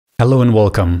Hello and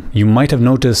welcome. You might have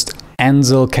noticed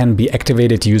Ansel can be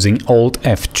activated using Alt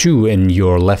F2 in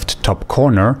your left top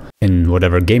corner in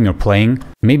whatever game you're playing.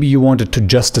 Maybe you want it to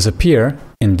just disappear.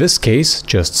 In this case,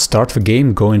 just start the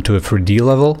game, go into a 3D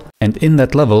level, and in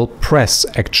that level press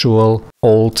actual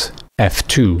Alt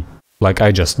F2, like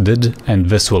I just did,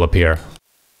 and this will appear.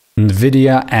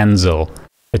 Nvidia Ansel,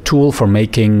 a tool for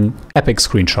making epic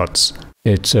screenshots.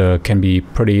 It can be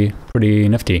pretty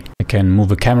nifty. I can move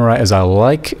the camera as I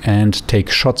like and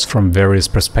take shots from various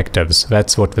perspectives.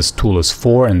 That's what this tool is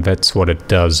for, and that's what it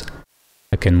does.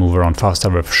 I can move around faster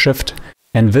with Shift.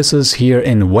 And this is here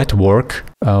in Wetwork,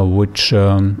 which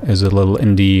is a little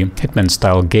indie Hitman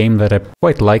style game that I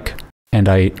quite like. And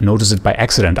I noticed it by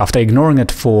accident. After ignoring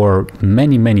it for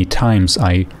many times,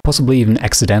 I possibly even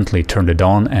accidentally turned it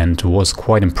on and was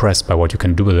quite impressed by what you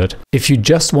can do with it. If you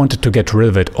just wanted to get rid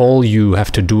of it, all you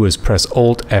have to do is press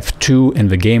Alt F2 in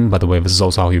the game. By the way, this is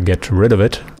also how you get rid of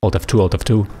it. Alt F2, Alt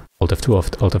F2, Alt F2,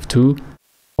 Alt F2,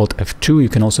 Alt F2. You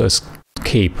can also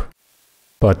escape.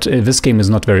 But this game is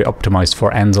not very optimized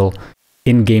for Ansel.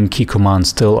 In-game key commands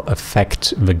still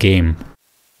affect the game.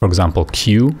 For example,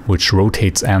 Q, which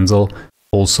rotates Ansel,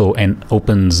 also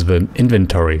opens the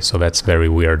inventory, so that's very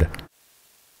weird.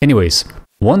 Anyways,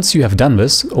 once you have done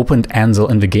this, opened Ansel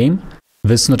in the game,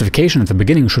 this notification at the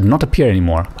beginning should not appear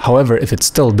anymore. However, if it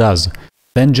still does,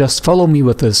 then just follow me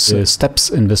with the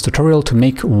steps in this tutorial to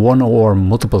make one or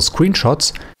multiple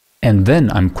screenshots, and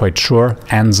then I'm quite sure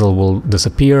Ansel will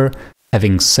disappear,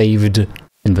 having saved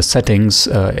in the settings,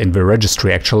 in the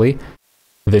registry actually,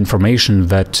 the information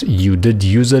that you did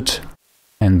use it,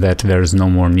 and that there is no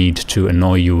more need to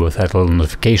annoy you with that little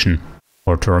notification,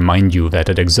 or to remind you that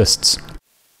it exists,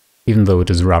 even though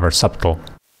it is rather subtle.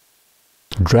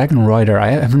 Dragon Rider, I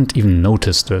haven't even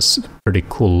noticed this pretty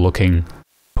cool looking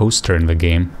poster in the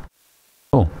game.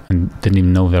 Oh, and didn't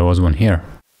even know there was one here.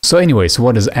 So anyways,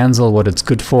 what is Ansel, what it's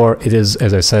good for? It is,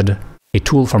 as I said, a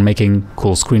tool for making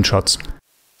cool screenshots.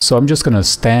 So I'm just gonna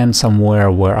stand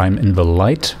somewhere where I'm in the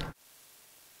light.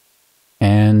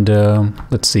 And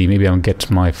let's see, maybe I'll get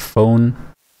my phone.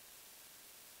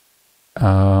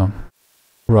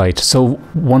 Right, so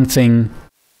one thing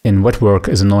in Wetwork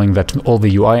is annoying that all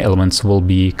the UI elements will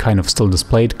be kind of still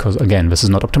displayed, because again, this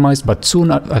is not optimized, but soon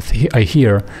I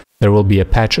hear there will be a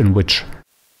patch in which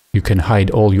you can hide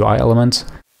all UI elements.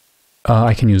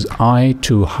 I can use I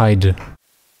to hide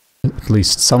at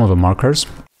least some of the markers.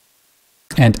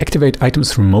 And activate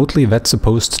items remotely, that's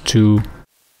supposed to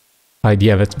hide,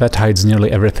 yeah, that hides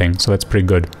nearly everything, so that's pretty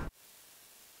good.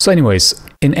 So anyways,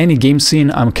 in any game scene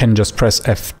I can just press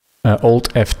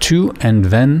Alt F2 and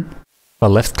then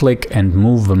left click and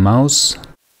move the mouse.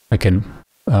 I can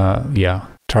yeah,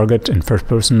 target in first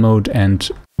person mode, and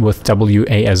with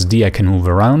WASD I can move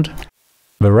around.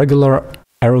 The regular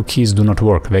arrow keys do not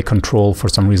work, they control for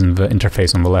some reason the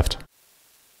interface on the left.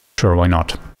 Sure, why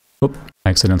not? Oop, I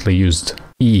accidentally used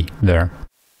E there.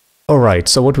 Alright,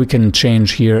 so what we can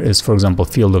change here is, for example,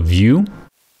 field of view,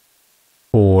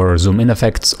 or zoom in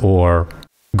effects, or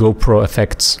GoPro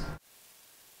effects.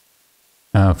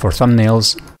 For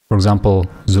thumbnails, for example,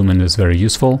 zoom in is very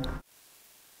useful.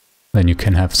 Then you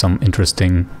can have some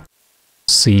interesting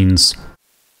scenes.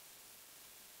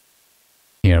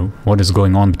 Here, what is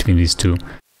going on between these two?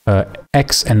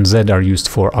 X and Z are used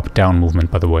for up-down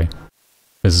movement, by the way.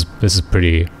 This is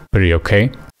pretty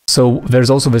okay. So there's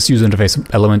also this user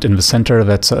interface element in the center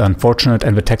that's unfortunate,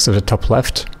 and the text at the top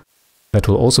left. That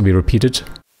will also be repeated.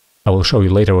 I will show you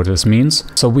later what this means.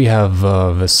 So we have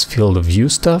this field of view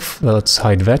stuff. Let's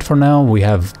hide that for now. We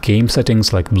have game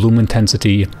settings like bloom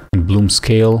intensity and bloom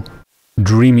scale,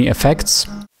 dreamy effects.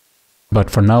 But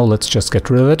for now, let's just get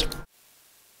rid of it.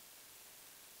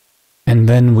 And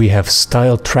then we have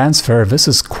style transfer. This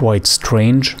is quite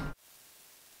strange.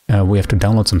 We have to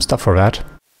download some stuff for that.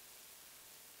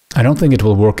 I don't think it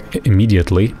will work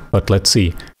immediately, but let's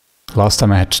see. Last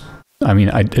time it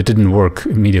didn't work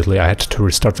immediately, I had to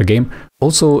restart the game.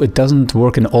 Also, it doesn't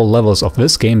work in all levels of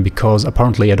this game, because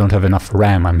apparently I don't have enough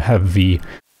RAM. I have the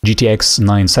GTX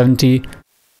 970,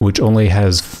 which only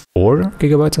has 4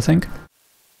 GB, I think.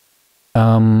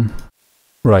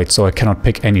 Right, so I cannot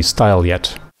pick any style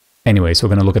yet. Anyways, we're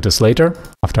gonna look at this later,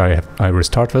 after I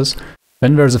restart this.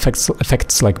 Then there's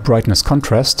effects like brightness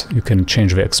contrast. You can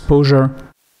change the exposure,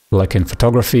 like in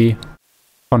photography,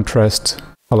 contrast,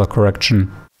 color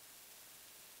correction,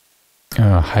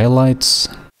 highlights,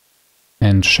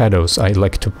 and shadows. I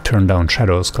like to turn down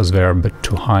shadows because they're a bit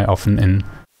too high often in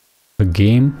the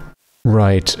game.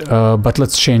 Right, but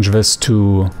let's change this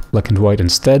to black and white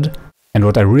instead. And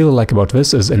what I really like about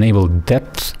this is enable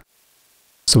depth,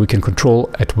 so we can control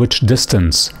at which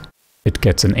distance it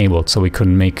gets enabled. So we could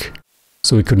make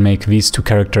these two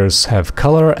characters have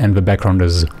color and the background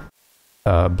is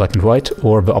black and white,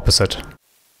 or the opposite.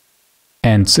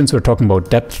 And since we're talking about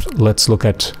depth, let's look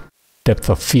at depth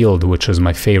of field, which is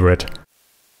my favorite.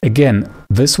 Again,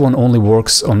 this one only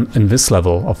works in this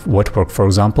level of Wetwork, for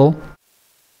example.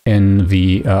 In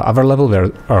the other level,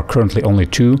 there are currently only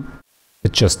 2.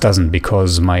 It just doesn't,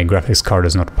 because my graphics card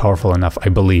is not powerful enough, I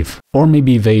believe. Or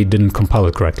maybe they didn't compile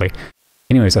it correctly.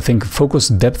 Anyways, I think focus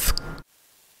depth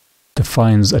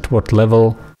defines at what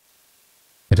level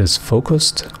it is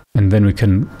focused, and then we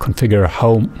can configure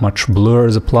how much blur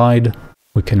is applied.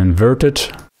 We can invert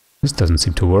it. This doesn't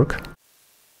seem to work.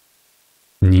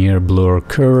 Near blur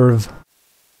curve,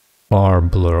 far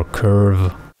blur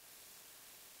curve.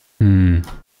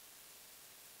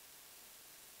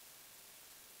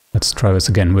 Let's try this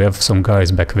again. We have some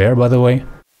guys back there, by the way.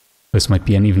 This might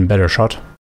be an even better shot.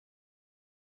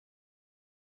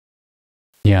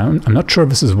 Yeah, I'm not sure if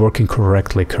this is working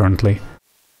correctly currently.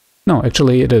 No,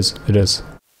 actually it is. It is.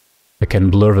 I can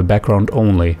blur the background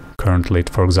only currently,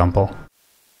 for example.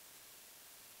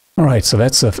 Alright, so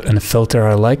that's a filter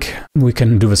I like. We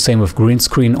can do the same with green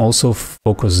screen, also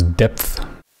focus depth.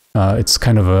 It's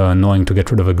kind of annoying to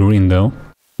get rid of a green though,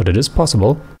 but it is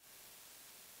possible.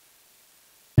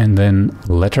 And then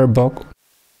letterbox.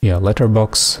 Yeah,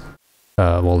 letterbox.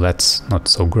 Well, that's not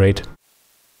so great.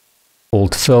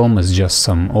 Old film is just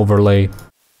some overlay.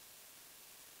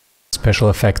 Special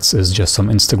effects is just some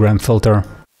Instagram filter.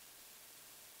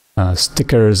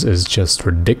 Stickers is just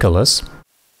ridiculous.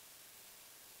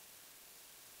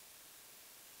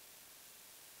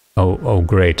 Oh,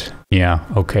 great. Yeah,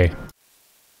 okay.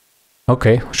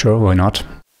 Okay, sure, why not?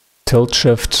 Tilt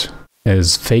shift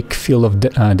is fake field of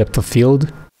depth of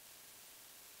field.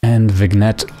 And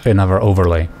vignette, another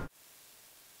overlay.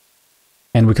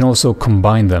 And we can also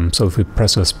combine them. So if we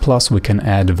press this plus, we can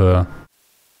add the...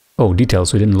 Oh,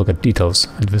 details. We didn't look at details.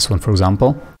 At this one, for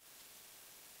example.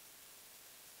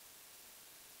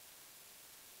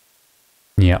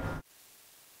 Yeah.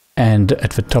 And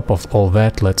at the top of all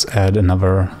that, let's add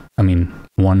another,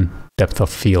 one depth of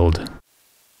field.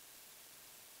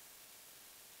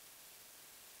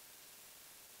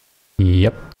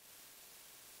 Yep.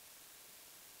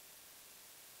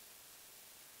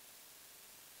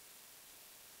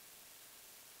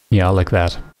 Yeah, like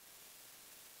that.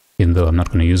 Even though I'm not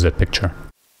going to use that picture.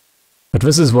 But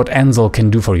this is what Ansel can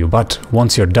do for you. But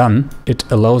once you're done, it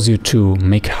allows you to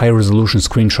make high-resolution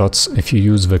screenshots. If you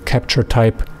use the capture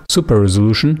type super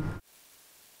resolution,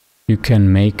 you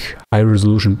can make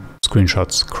high-resolution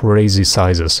screenshots, crazy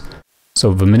sizes.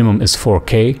 So the minimum is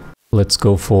 4K. Let's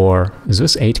go for, is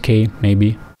this 8K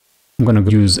maybe? I'm going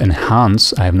to use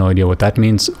enhance. I have no idea what that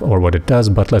means or what it does,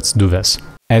 but let's do this.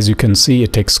 As you can see,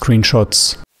 it takes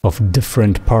screenshots of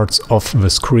different parts of the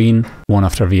screen, one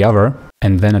after the other,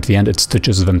 and then at the end it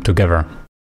stitches them together.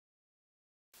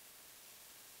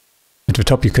 At the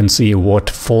top you can see what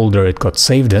folder it got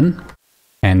saved in,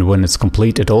 and when it's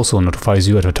complete it also notifies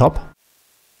you at the top.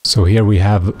 So here we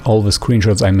have all the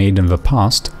screenshots I made in the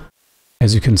past.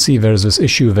 As you can see, there's this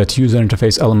issue that user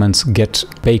interface elements get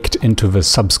baked into the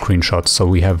sub-screenshots, so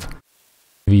we have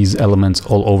these elements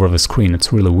all over the screen.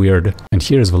 It's really weird. And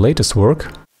here's the latest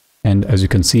work. And as you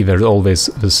can see, there's always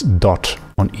this dot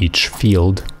on each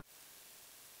field.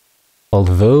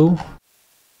 Although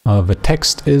the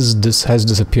text has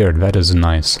disappeared. That is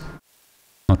nice.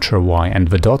 Not sure why. And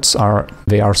the dots are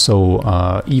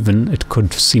so even, it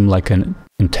could seem like an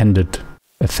intended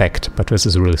effect, but this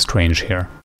is really strange here.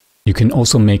 You can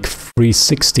also make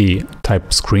 360 type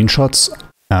screenshots.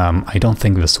 I don't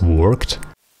think this worked.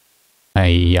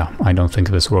 Yeah, I don't think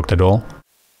this worked at all.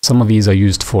 Some of these are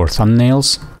used for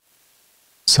thumbnails.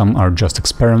 Some are just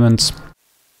experiments.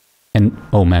 And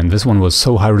oh man, this one was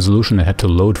so high resolution it had to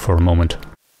load for a moment.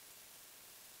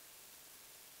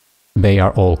 They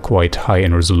are all quite high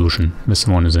in resolution. This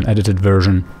one is an edited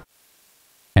version.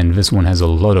 And this one has a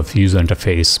lot of user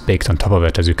interface baked on top of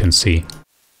it, as you can see.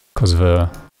 Because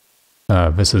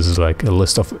this is like a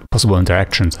list of possible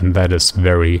interactions, and that is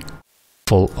very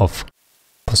full of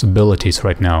possibilities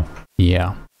right now.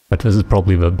 Yeah. But this is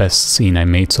probably the best scene I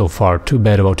made so far. Too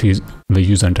bad about the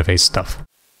user interface stuff.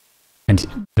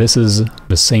 And this is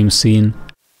the same scene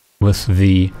with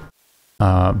the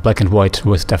black and white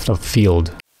with depth of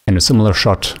field. And a similar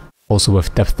shot also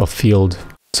with depth of field.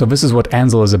 So this is what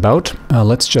Ansel is about.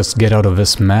 Let's just get out of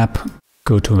this map,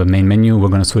 go to the main menu. We're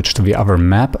going to switch to the other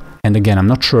map. And again, I'm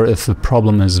not sure if the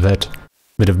problem is that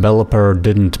the developer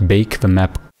didn't bake the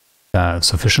map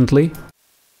sufficiently,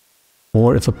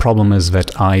 or if the problem is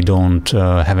that I don't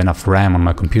have enough RAM on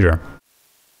my computer.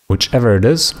 Whichever it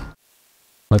is,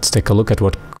 let's take a look at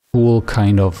what cool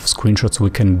kind of screenshots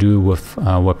we can do with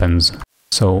weapons.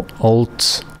 So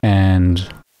Alt and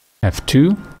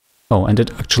F2. Oh, and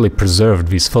it actually preserved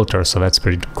these filters, so that's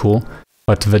pretty cool.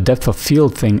 But the depth of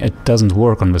field thing, it doesn't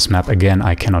work on this map. Again,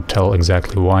 I cannot tell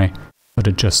exactly why, but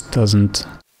it just doesn't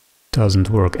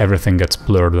work. Everything gets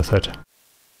blurred with it.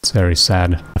 It's very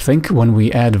sad. I think when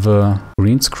we add the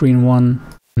green screen one,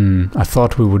 I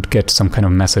thought we would get some kind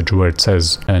of message where it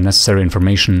says necessary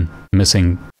information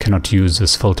missing, cannot use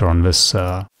this filter on this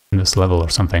level or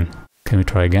something. Can we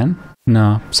try again?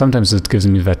 No, sometimes it gives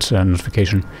me that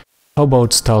notification. How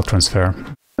about style transfer?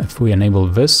 If we enable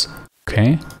this,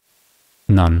 okay,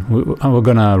 none. We're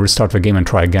gonna restart the game and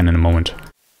try again in a moment.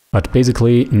 But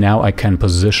basically now I can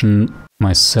position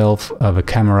myself, the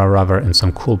camera rather, in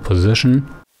some cool position,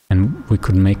 and we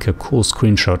could make a cool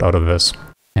screenshot out of this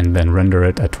and then render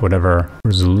it at whatever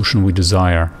resolution we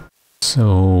desire.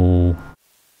 So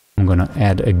I'm gonna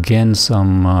add again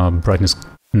some brightness,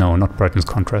 no, not brightness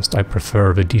contrast, I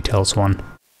prefer the details one.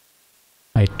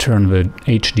 I turn the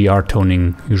HDR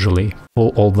toning usually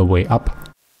all the way up.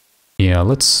 Yeah,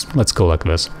 let's go like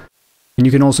this. And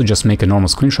you can also just make a normal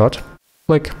screenshot,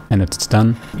 click, and it's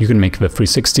done. You can make the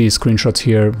 360 screenshots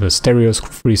here, the stereo,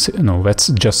 no, that's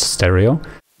just stereo,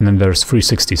 and then there's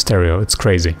 360 stereo, it's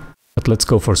crazy. But let's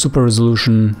go for super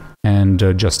resolution and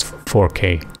just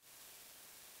 4K.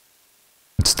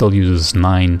 It still uses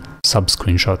 9 sub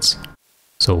screenshots,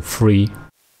 so 3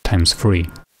 times 3.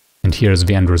 And here's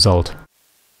the end result.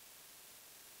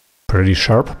 Pretty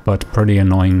sharp, but pretty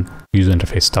annoying user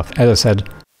interface stuff. As I said,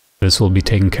 this will be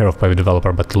taken care of by the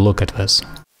developer, but look at this.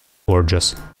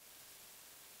 Gorgeous.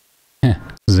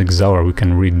 Zigzauer, we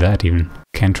can read that even.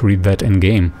 Can't read that in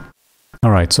game.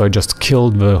 Alright, so I just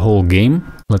killed the whole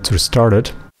game. Let's restart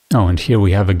it. Oh, and here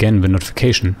we have again the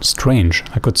notification. Strange.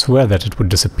 I could swear that it would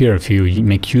disappear if you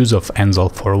make use of Ansel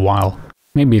for a while.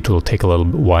 Maybe it will take a little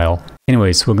while.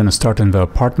 Anyways, we're gonna start in the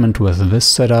apartment with this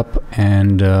setup,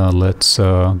 and let's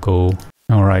go.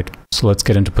 Alright, so let's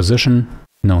get into position.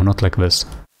 No, not like this.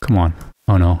 Come on.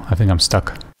 Oh no, I think I'm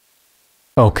stuck.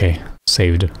 Okay,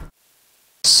 saved.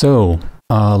 So,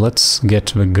 let's get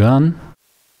the gun,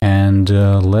 and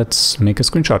let's make a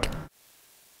screenshot.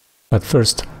 But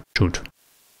first, shoot.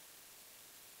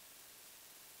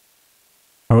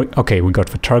 Okay, we got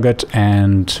the target,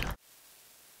 and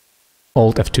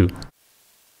Alt F2.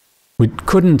 We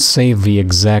couldn't save the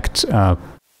exact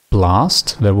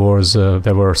blast. There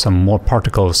were some more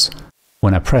particles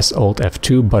when I press Alt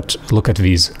F2, but look at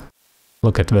these.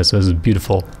 Look at this, this is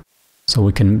beautiful. So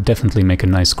we can definitely make a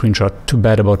nice screenshot. Too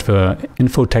bad about the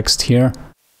info text here,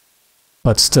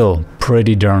 but still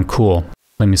pretty darn cool.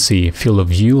 Let me see, field of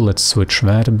view, let's switch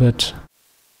that a bit.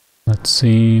 Let's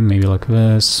see, maybe like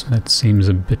this. That seems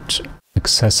a bit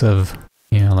excessive.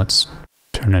 Yeah, let's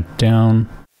turn it down.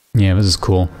 Yeah, this is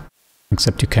cool.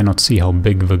 Except you cannot see how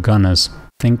big the gun is.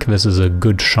 I think this is a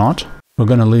good shot. We're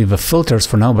gonna leave the filters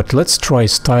for now, but let's try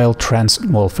style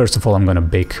well, first of all, I'm gonna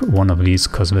bake one of these,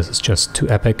 because this is just too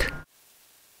epic.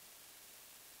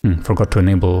 Forgot to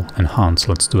enable enhance.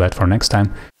 Let's do that for next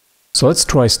time. So let's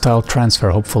try style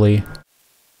transfer, hopefully.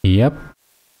 Yep.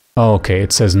 Oh, okay,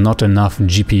 it says not enough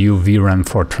GPU VRAM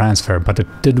for transfer, but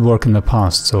it did work in the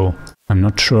past, so I'm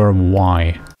not sure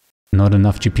why. Not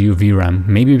enough GPU VRAM.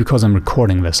 Maybe because I'm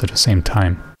recording this at the same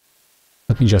time.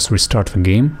 Let me just restart the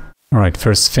game. Alright,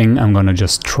 first thing, I'm gonna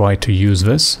just try to use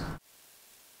this.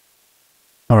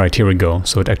 Alright, here we go.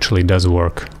 So it actually does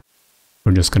work.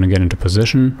 We're just gonna get into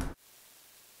position.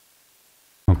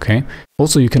 Okay.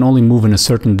 Also, you can only move in a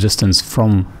certain distance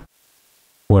from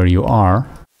where you are.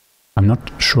 I'm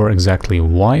not sure exactly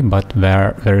why, but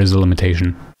there is a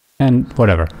limitation. And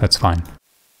whatever, that's fine.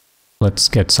 Let's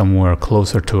get somewhere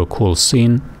closer to a cool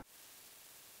scene.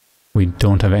 We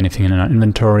don't have anything in our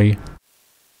inventory.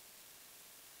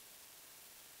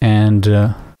 And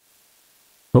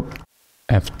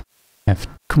F,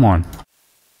 come on.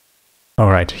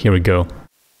 Alright, here we go.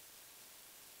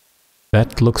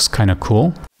 That looks kinda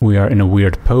cool. We are in a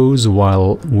weird pose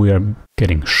while we are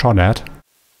getting shot at.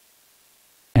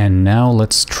 And now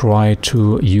let's try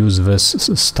to use this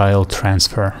style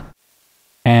transfer.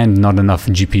 And not enough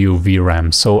GPU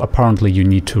VRAM, so apparently you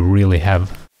need to really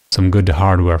have some good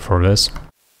hardware for this.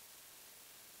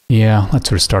 Yeah,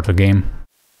 let's restart the game.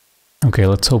 Okay,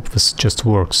 let's hope this just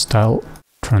works. Style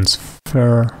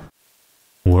transfer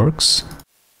works.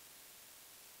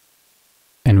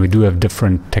 And we do have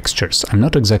different textures. I'm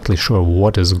not exactly sure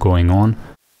what is going on,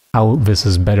 how this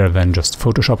is better than just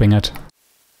photoshopping it.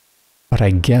 But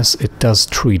I guess it does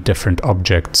treat different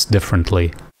objects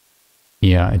differently.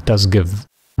 Yeah, it does give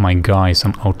my guy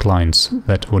some outlines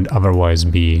that would otherwise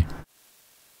be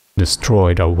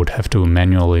destroyed or would have to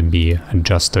manually be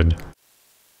adjusted.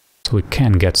 So we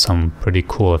can get some pretty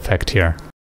cool effect here.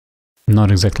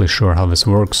 Not exactly sure how this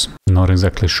works, not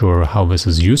exactly sure how this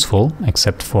is useful,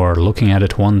 except for looking at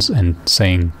it once and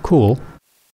saying cool.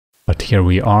 But here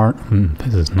we are.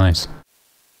 This is nice.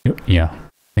 Yeah, I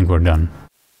think we're done.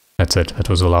 That's it, that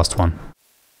was the last one.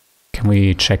 Can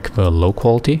we check the low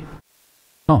quality?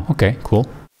 Oh, okay, cool.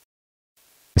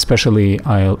 Especially,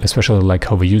 I especially like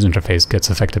how the user interface gets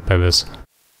affected by this.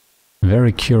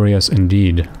 Very curious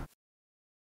indeed.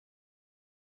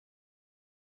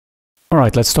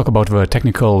 Alright, let's talk about the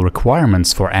technical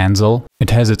requirements for Ansel. It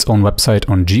has its own website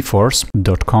on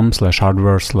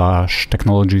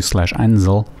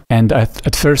geforce.com/hardware/technology/ansel. And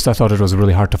at first I thought it was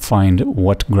really hard to find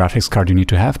what graphics card you need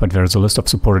to have, but there's a list of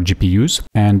supported GPUs.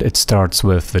 And it starts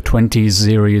with the 20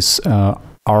 series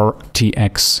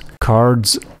RTX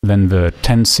cards, then the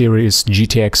 10 series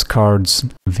GTX cards,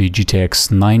 the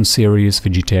GTX 9 series, the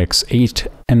GTX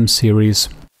 8M series,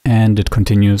 and it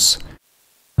continues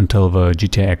until the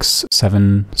GTX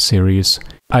 7 series.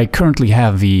 I currently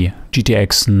have the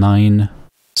GTX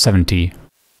 970,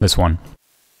 this one.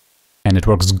 And it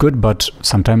works good, but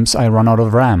sometimes I run out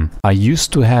of RAM. I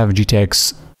used to have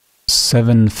GTX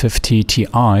 750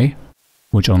 Ti,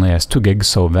 which only has 2 gigs,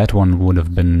 so that one would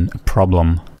have been a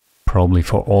problem, probably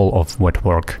for all of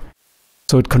Wetwork.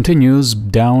 So it continues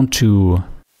down to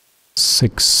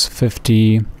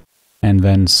 650, and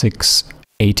then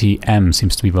 680M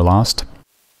seems to be the last.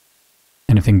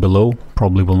 Anything below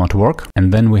probably will not work.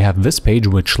 And then we have this page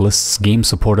which lists games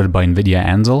supported by Nvidia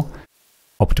Ansel.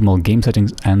 Optimal game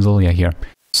settings Ansel, yeah, here.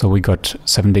 So we got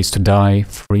 7 Days to Die,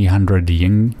 300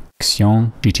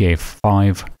 Yingxiong, GTA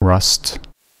 5, Rust,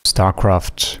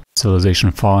 StarCraft,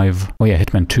 Civilization 5, oh yeah,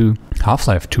 Hitman 2,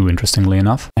 Half-Life 2, interestingly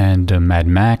enough, and Mad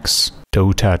Max,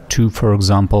 Dota 2, for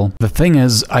example. The thing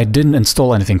is, I didn't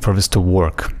install anything for this to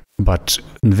work, but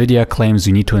Nvidia claims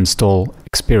you need to install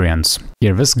Experience.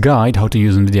 Here, this guide, how to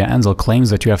use Nvidia Ansel,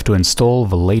 claims that you have to install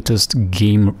the latest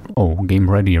Game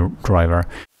Ready driver.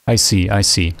 I see.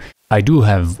 I do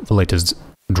have the latest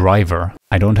driver.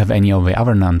 I don't have any of the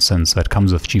other nonsense that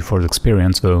comes with GeForce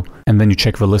Experience though. And then you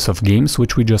check the list of games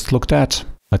which we just looked at.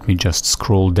 Let me just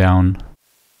scroll down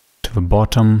to the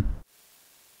bottom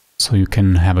so you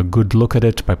can have a good look at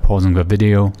it by pausing the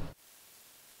video.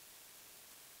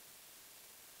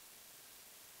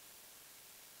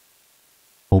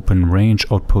 Open Range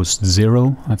Outpost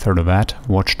 0, I've heard of that.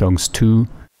 Watch Dogs 2,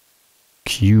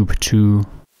 Cube 2,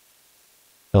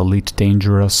 Elite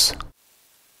Dangerous,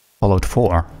 Fallout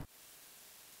 4,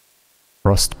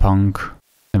 Frostpunk,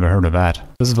 never heard of that.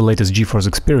 This is the latest GeForce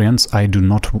Experience. I do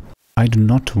not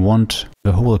want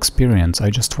the whole experience, I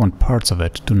just want parts of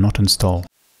it. Do not install.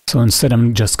 So instead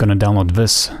I'm just gonna download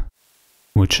this,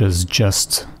 which is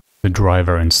just the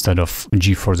driver instead of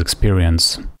GeForce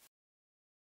Experience.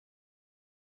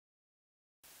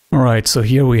 Alright, so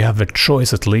here we have a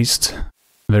choice at least.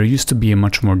 There used to be a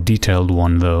much more detailed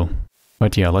one though.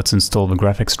 But yeah, let's install the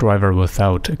graphics driver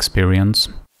without Experience.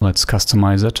 Let's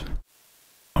customize it.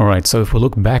 Alright, so if we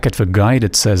look back at the guide,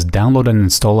 it says download and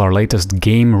install our latest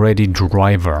game-ready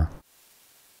driver.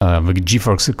 The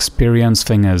GeForce Experience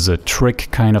thing is a trick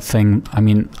kind of thing. I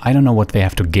mean, I don't know what they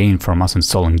have to gain from us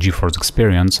installing GeForce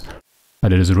Experience,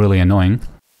 but it is really annoying.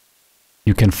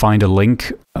 You can find a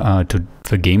link to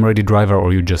the game-ready driver,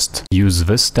 or you just use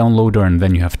this downloader and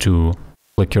then you have to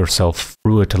click yourself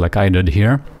through it like I did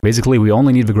here. Basically, we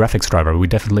only need the graphics driver.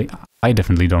 I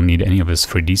definitely don't need any of this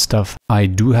 3D stuff. I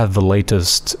do have the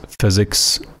latest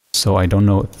physics, so I don't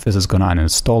know if this is gonna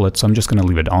uninstall it, so I'm just gonna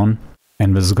leave it on.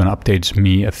 And this is gonna update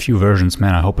me a few versions.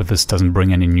 Man, I hope that this doesn't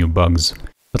bring any new bugs.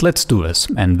 But let's do this,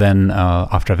 and then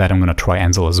after that I'm gonna try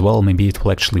Ansel as well. Maybe it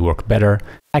will actually work better.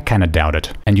 I kinda doubt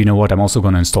it. And you know what, I'm also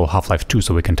gonna install Half-Life 2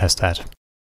 so we can test that.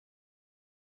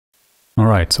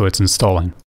 Alright, so it's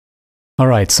installing.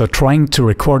 Alright, so trying to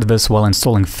record this while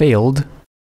installing failed.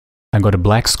 I got a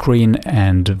black screen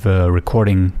and the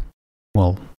recording,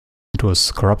 well, it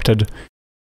was corrupted.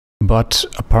 But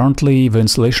apparently the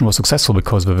installation was successful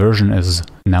because the version is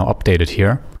now updated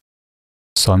here.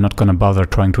 So I'm not gonna bother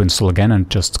trying to install again and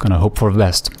just gonna hope for the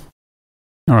best.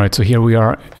 Alright, so here we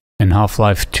are in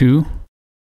Half-Life 2.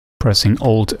 Pressing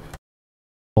Alt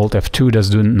F2 does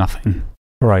do nothing.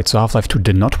 Alright, so Half-Life 2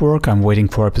 did not work. I'm waiting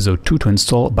for episode 2 to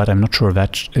install, but I'm not sure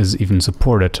that is even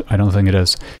supported. I don't think it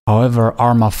is. However,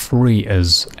 ARMA free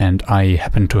is, and I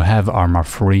happen to have ARMA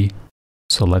free.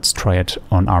 So let's try it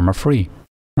on ARMA free.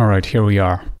 Alright, here we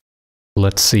are.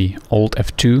 Let's see. Alt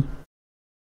F2.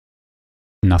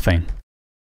 Nothing.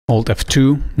 Alt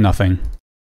F2, nothing.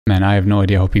 Man, I have no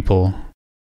idea how people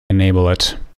enable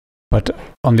it. But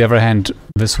on the other hand,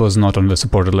 this was not on the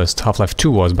supported list. Half-Life 2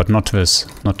 was, but not this,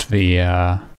 not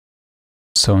the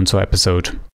so-and-so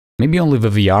episode. Maybe only the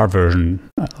VR version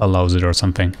allows it or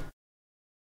something.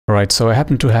 Alright, so I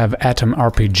happen to have Atom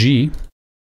RPG,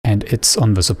 and it's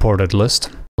on the supported list.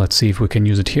 Let's see if we can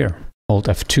use it here. Alt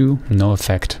F2, no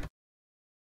effect.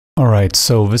 Alright,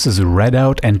 so this is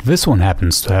Redout, and this one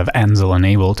happens to have Ansel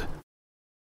enabled.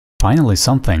 Finally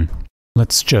something.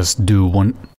 Let's just do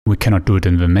one. We cannot do it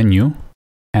in the menu.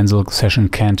 Ansel session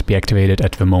can't be activated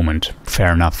at the moment.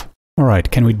 Fair enough.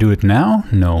 Alright, can we do it now?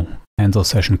 No. Ansel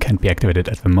session can't be activated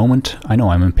at the moment. I know,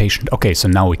 I'm impatient. Okay, so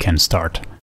now we can start.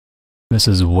 This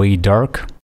is way dark.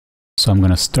 So I'm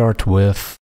gonna start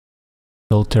with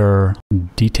filter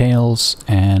details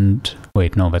and...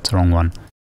 Wait, no, that's the wrong one.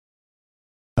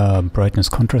 Brightness,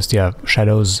 contrast, yeah,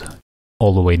 shadows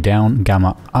all the way down,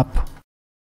 gamma up.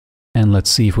 And let's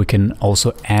see if we can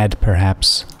also add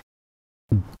perhaps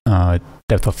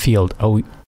depth of field.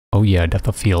 Oh yeah, depth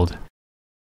of field.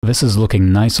 This is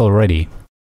looking nice already.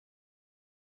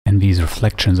 And these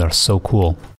reflections are so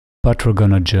cool. But we're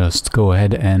gonna just go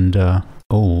ahead and...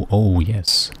 oh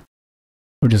yes.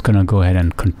 We're just gonna go ahead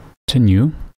and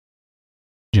continue.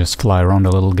 Just fly around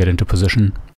a little, get into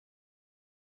position.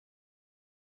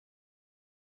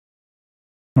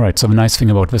 Alright, so the nice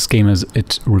thing about this game is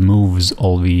it removes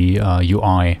all the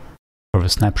UI for the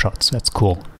snapshots. That's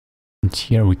cool. And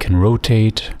here we can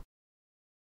rotate.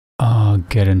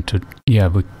 Get into... Yeah,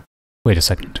 wait a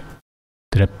second.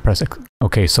 Did I press...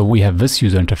 Okay, so we have this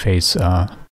user interface,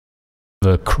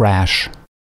 the crash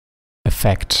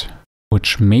effect,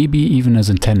 which maybe even is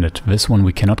intended. This one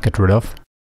we cannot get rid of,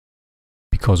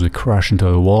 because we crash into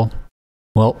the wall.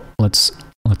 Well, let's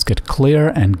get clear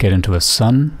and get into the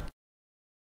sun.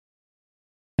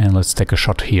 And let's take a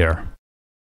shot here.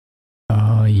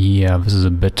 Yeah, this is a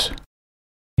bit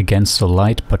against the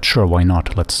light, but sure, why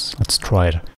not? Let's try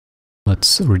it.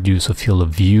 Let's reduce the field of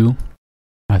view.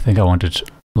 I think I want it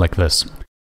like this.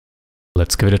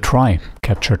 Let's give it a try.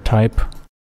 Capture type.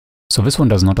 So this one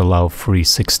does not allow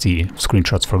 360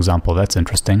 screenshots, for example. That's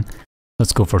interesting.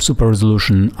 Let's go for super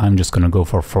resolution. I'm just gonna go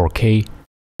for 4K,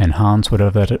 enhance,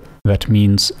 whatever that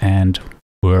means, and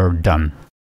we're done.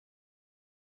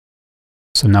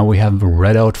 So now we have a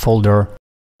Redout folder,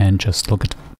 and just look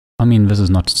at... I mean, this is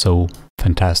not so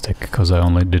fantastic, because I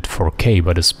only did 4K,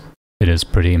 but it is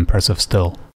pretty impressive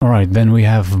still. Alright, then we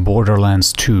have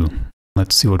Borderlands 2.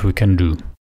 Let's see what we can do.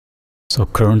 So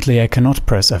currently I cannot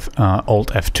press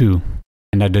Alt F2,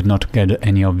 and I did not get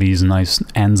any of these nice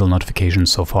Ansel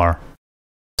notifications so far.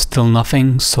 Still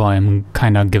nothing, so I'm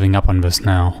kinda giving up on this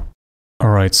now.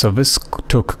 Alright, so this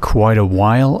took quite a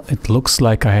while. It looks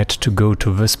like I had to go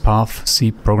to this path,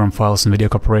 see Program Files, Nvidia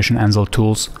Corporation, Ansel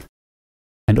Tools,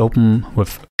 and open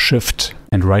with Shift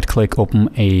and right-click, open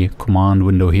a command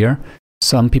window here.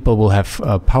 Some people will have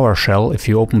PowerShell. If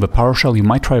you open the PowerShell, you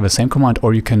might try the same command,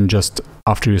 or you can just,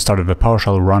 after you started the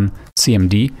PowerShell, run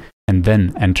CMD and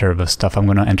then enter the stuff I'm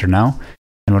going to enter now.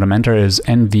 And what I'm entering is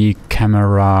NV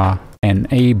camera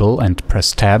enable and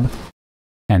press tab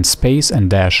and space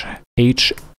and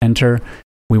 -H, enter.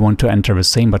 We want to enter the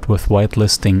same, but with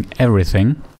whitelisting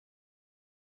everything.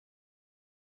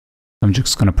 I'm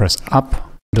just going to press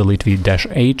up, delete the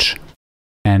 -H,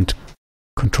 and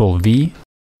Control V.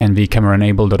 NV camera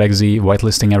enable.exe,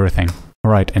 whitelisting everything.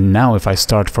 Alright, and now if I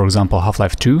start, for example,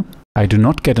 Half-Life 2, I do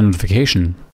not get a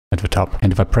notification at the top.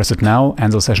 And if I press it now,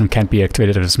 Ansel session can't be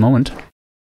activated at this moment.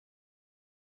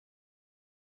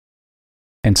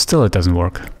 And still it doesn't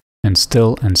work. And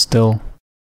still, and still.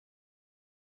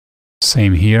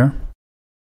 Same here.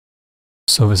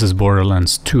 So this is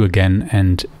Borderlands 2 again,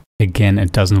 and again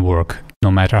it doesn't work,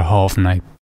 no matter how often I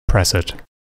press it.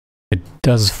 It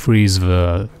does freeze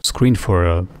the screen for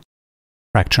a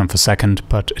fraction of a second,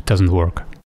 but it doesn't work.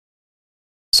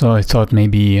 So I thought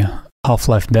maybe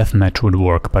Half-Life Deathmatch would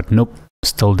work, but nope,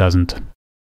 still doesn't.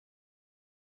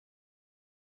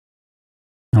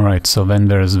 Alright, so then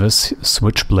there's this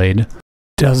Switchblade.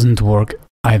 Doesn't work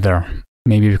either.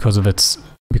 Maybe because it's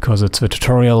the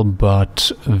tutorial,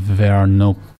 but there are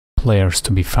no players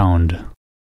to be found.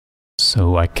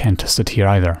 So I can't test it here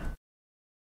either.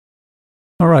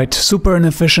 Alright, super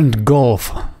inefficient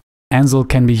golf. Ansel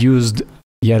can be used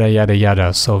yada yada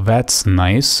yada, so that's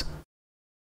nice.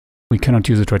 We cannot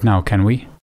use it right now, can we?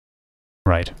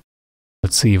 Right.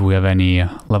 Let's see if we have any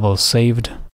levels saved.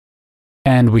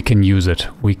 And we can use it.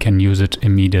 We can use it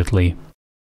immediately.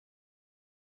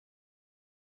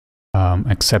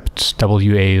 Except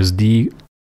WASD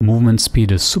movement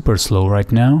speed is super slow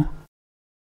right now.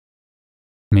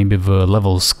 Maybe the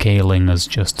level scaling is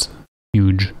just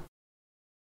huge.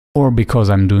 or because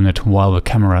I'm doing it while the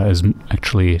camera is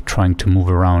actually trying to move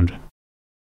around.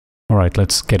 Alright,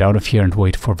 let's get out of here and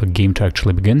wait for the game to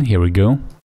actually begin. Here we go.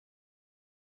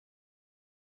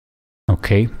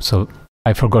 Okay, so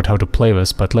I forgot how to play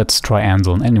this, but let's try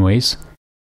Ansel anyways.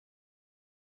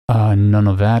 None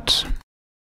of that.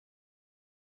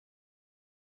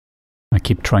 I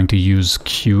keep trying to use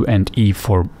Q and E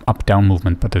for up-down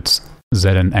movement, but it's Z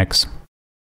and X.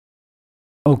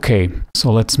 Okay,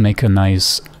 so let's make a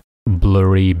nice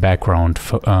blurry background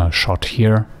shot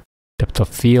here. Depth of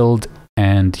field,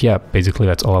 and yeah, basically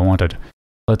that's all I wanted.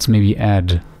 Let's maybe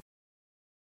add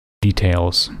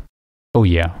details. Oh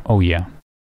yeah, oh yeah.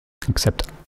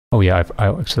 Except, oh yeah, I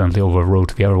accidentally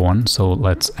overwrote the other one, so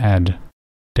let's add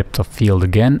depth of field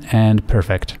again, and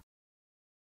perfect.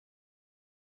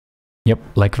 Yep,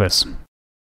 like this.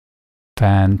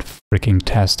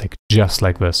 Fan-freaking-tastic, just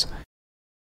like this.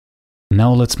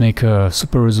 Now let's make a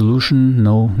super resolution.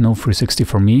 No 360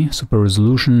 for me. Super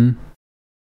resolution.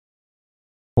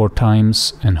 4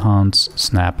 times, enhance,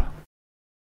 snap.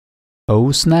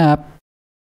 Oh snap!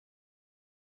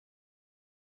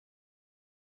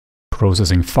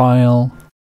 Processing file. ...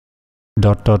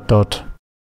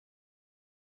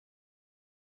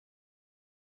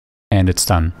 And it's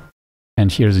done.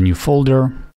 And here's a new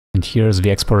folder, and here's the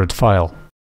exported file.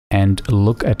 And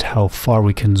look at how far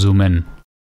we can zoom in.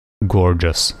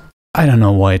 Gorgeous. I don't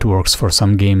know why it works for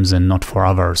some games and not for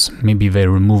others. Maybe they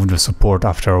removed the support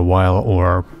after a while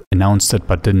or announced it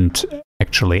but didn't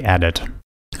actually add it.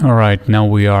 Alright, now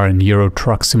we are in Euro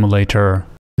Truck Simulator,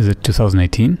 is it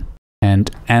 2018?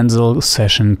 And Ansel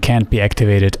session can't be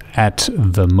activated at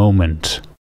the moment.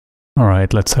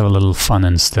 Alright, let's have a little fun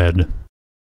instead.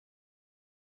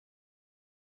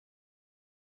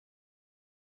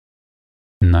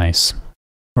 Nice.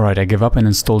 Alright, I give up and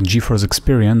installed GeForce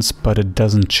Experience, but it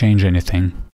doesn't change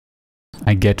anything.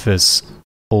 I get this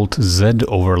Alt-Z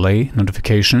overlay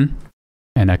notification,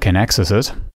 and I can access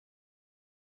it.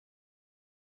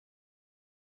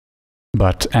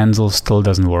 But Ansel still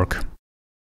doesn't work.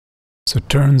 So it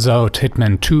turns out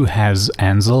Hitman 2 has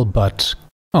Ansel, but...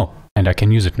 oh, and I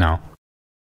can use it now.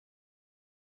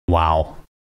 Wow.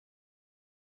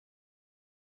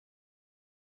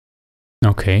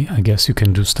 Okay, I guess you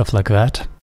can do stuff like that.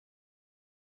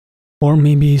 Or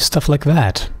maybe stuff like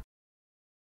that.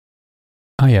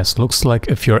 Ah yes, looks like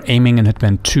if you're aiming in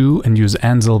Hitman 2 and use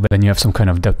Ansel, then you have some kind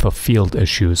of depth of field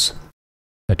issues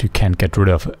that you can't get rid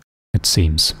of, it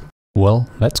seems. Well,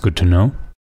 that's good to know.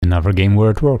 Another game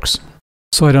where it works.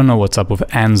 So I don't know what's up with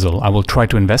Ansel. I will try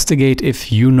to investigate.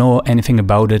 If you know anything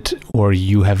about it, or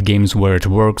you have games where it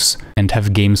works and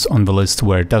have games on the list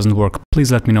where it doesn't work, please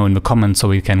let me know in the comments so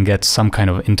we can get some kind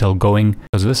of intel going,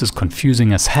 because this is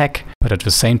confusing as heck, but at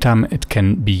the same time it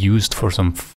can be used for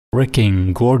some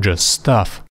freaking gorgeous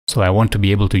stuff, so I want to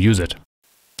be able to use it.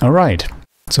 Alright,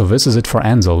 so this is it for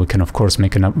Ansel. We can of course we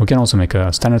can also make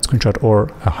a standard screenshot or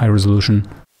a high resolution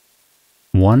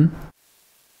one.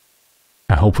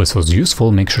 I hope this was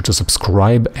useful. Make sure to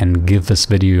subscribe and give this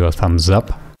video a thumbs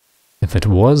up if it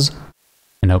was,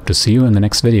 and I hope to see you in the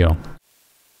next video.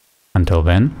 Until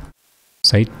then,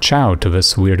 say ciao to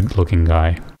this weird looking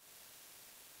guy.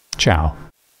 Ciao.